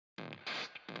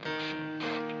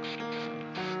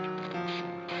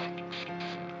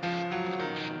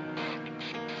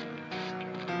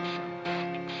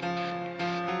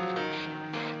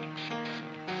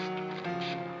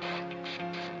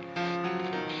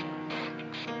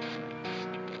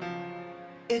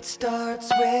It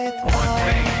starts with one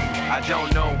thing, I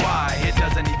don't know why. It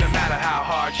doesn't even matter how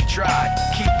hard you try.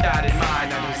 Keep that in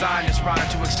mind. I designed this rhyme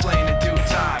to explain in due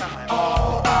time.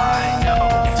 All I know,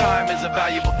 time is a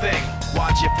valuable thing.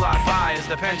 Watch it fly by as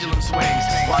the pendulum swings.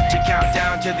 Watch it count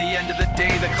down to the end of the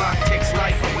day. The clock takes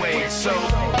life away. It's so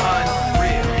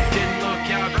unreal. Didn't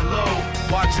look out below.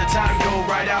 Watch the time go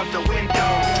right out the window.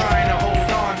 Trying to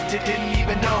hold on to didn't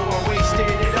even know or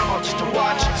wasted it all just to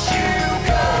watch you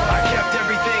go. I kept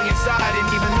everything inside, and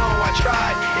even though I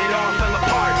tried, it all fell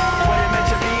apart. What it meant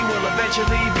to be will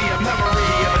eventually be a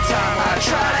memory of a time I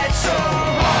tried so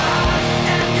hard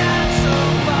and got so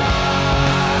far.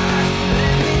 But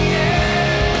in the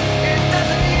end, it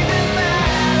doesn't even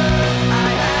matter.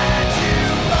 I had to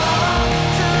fall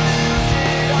to lose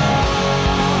it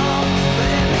all.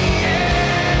 But in the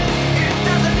end, it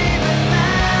doesn't even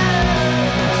matter.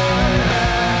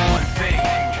 One thing,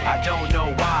 I don't know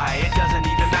why. It doesn't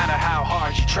even matter how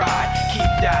hard you try.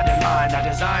 Keep that in mind. I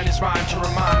designed this rhyme to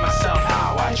remind myself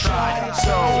how I tried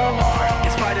so hard.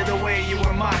 In spite of the way you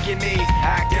were mocking me,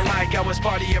 acting like I was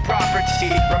part of your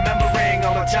property, remembering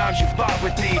all the times you fought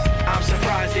with me, I'm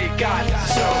surprised it got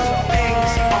so.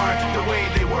 Things aren't the way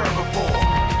they were before.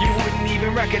 You wouldn't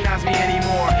even recognize me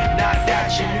anymore. Not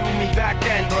that you knew me back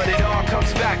then, but it all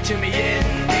comes back to me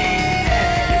in